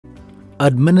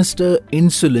Administer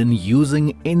insulin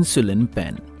using insulin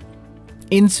pen.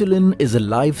 Insulin is a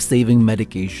life-saving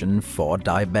medication for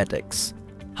diabetics.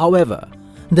 However,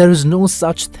 there is no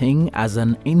such thing as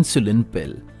an insulin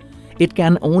pill. It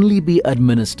can only be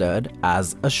administered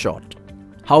as a shot.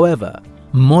 However,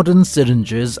 modern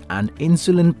syringes and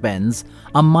insulin pens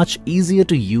are much easier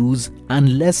to use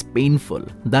and less painful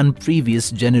than previous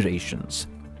generations.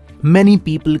 Many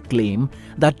people claim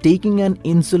that taking an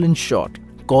insulin shot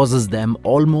causes them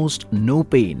almost no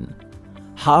pain.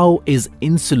 How is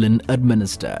insulin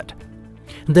administered?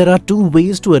 There are two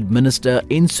ways to administer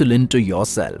insulin to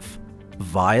yourself: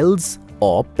 vials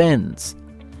or pens.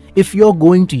 If you're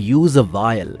going to use a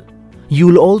vial,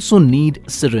 you'll also need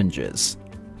syringes.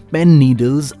 Pen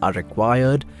needles are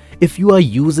required if you are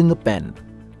using a pen.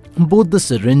 Both the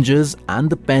syringes and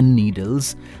the pen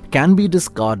needles can be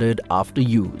discarded after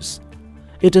use.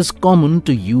 It is common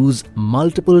to use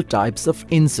multiple types of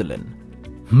insulin.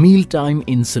 Mealtime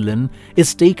insulin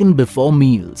is taken before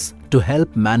meals to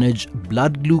help manage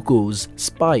blood glucose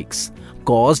spikes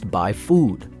caused by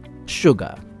food,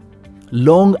 sugar.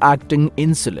 Long-acting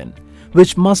insulin,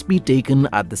 which must be taken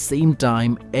at the same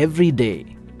time every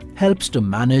day, helps to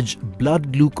manage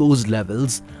blood glucose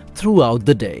levels throughout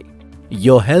the day.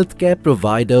 Your healthcare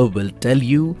provider will tell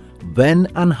you when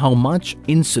and how much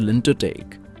insulin to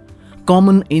take.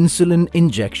 Common insulin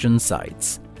injection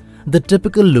sites. The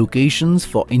typical locations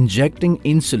for injecting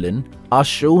insulin are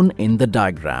shown in the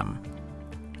diagram.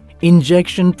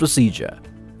 Injection procedure.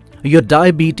 Your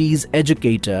diabetes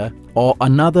educator or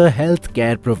another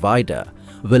healthcare provider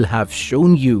will have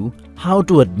shown you how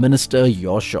to administer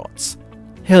your shots.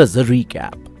 Here's a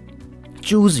recap.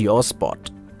 Choose your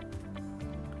spot.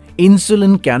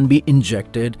 Insulin can be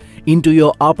injected into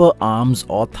your upper arms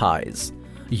or thighs,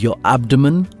 your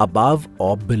abdomen above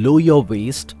or below your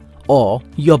waist, or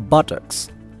your buttocks.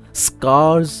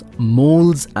 Scars,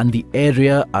 moles, and the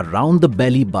area around the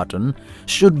belly button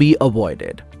should be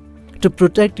avoided. To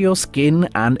protect your skin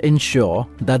and ensure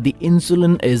that the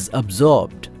insulin is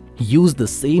absorbed, use the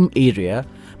same area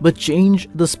but change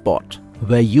the spot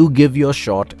where you give your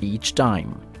shot each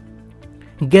time.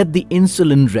 Get the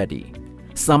insulin ready.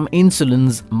 Some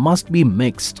insulins must be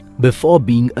mixed before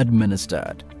being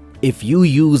administered. If you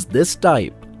use this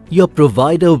type, your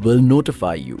provider will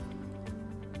notify you.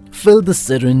 Fill the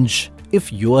syringe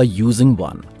if you are using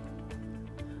one.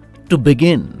 To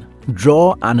begin,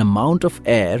 draw an amount of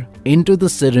air into the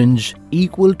syringe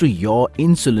equal to your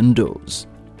insulin dose.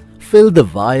 Fill the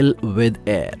vial with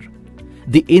air.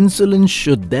 The insulin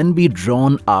should then be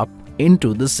drawn up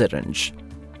into the syringe.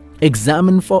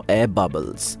 Examine for air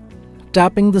bubbles.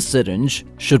 Tapping the syringe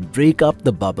should break up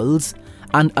the bubbles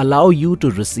and allow you to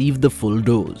receive the full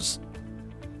dose.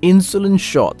 Insulin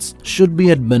shots should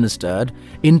be administered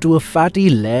into a fatty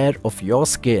layer of your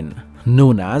skin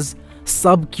known as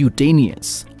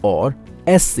subcutaneous or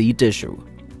SC tissue.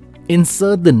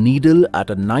 Insert the needle at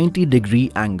a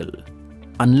 90-degree angle.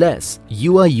 Unless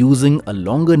you are using a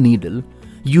longer needle,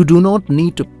 you do not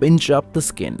need to pinch up the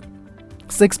skin.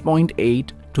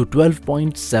 6.8 to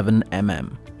 12.7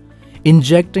 mm.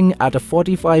 Injecting at a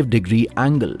 45-degree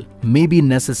angle may be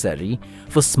necessary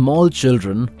for small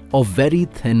children or very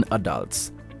thin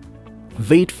adults.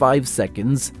 Wait 5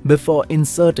 seconds before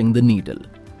inserting the needle.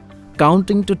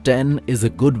 Counting to 10 is a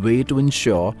good way to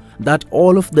ensure that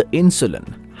all of the insulin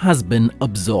has been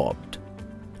absorbed.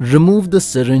 Remove the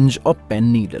syringe or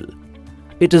pen needle.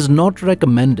 It is not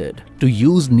recommended to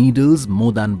use needles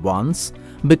more than once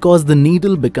because the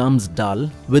needle becomes dull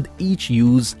with each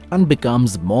use and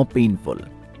becomes more painful.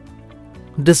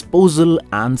 Disposal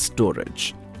and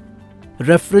storage.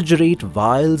 Refrigerate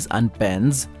vials and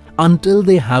pens until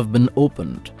they have been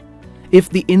opened.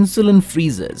 If the insulin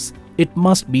freezes, it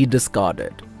must be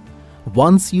discarded.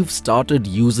 Once you've started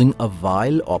using a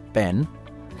vial or pen,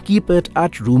 keep it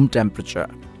at room temperature,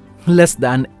 less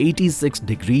than 86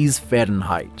 degrees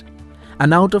Fahrenheit,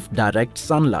 and out of direct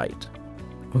sunlight.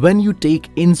 When you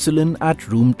take insulin at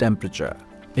room temperature,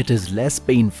 it is less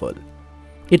painful.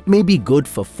 It may be good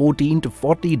for 14 to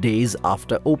 40 days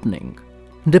after opening,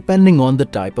 depending on the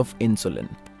type of insulin.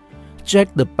 Check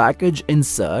the package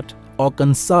insert or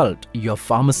consult your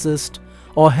pharmacist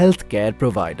or healthcare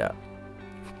provider.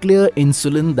 Clear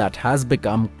insulin that has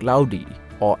become cloudy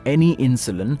or any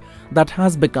insulin that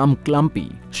has become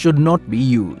clumpy should not be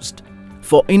used.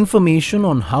 For information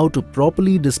on how to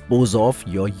properly dispose of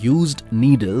your used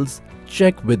needles,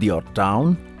 check with your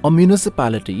town or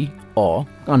municipality or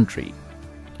country.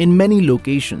 In many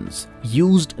locations,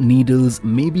 used needles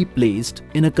may be placed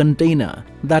in a container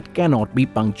that cannot be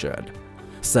punctured,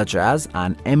 such as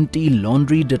an empty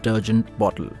laundry detergent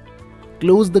bottle.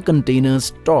 close the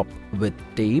container's top with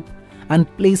tape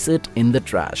and place it in the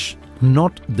trash,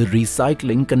 not the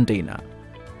recycling container.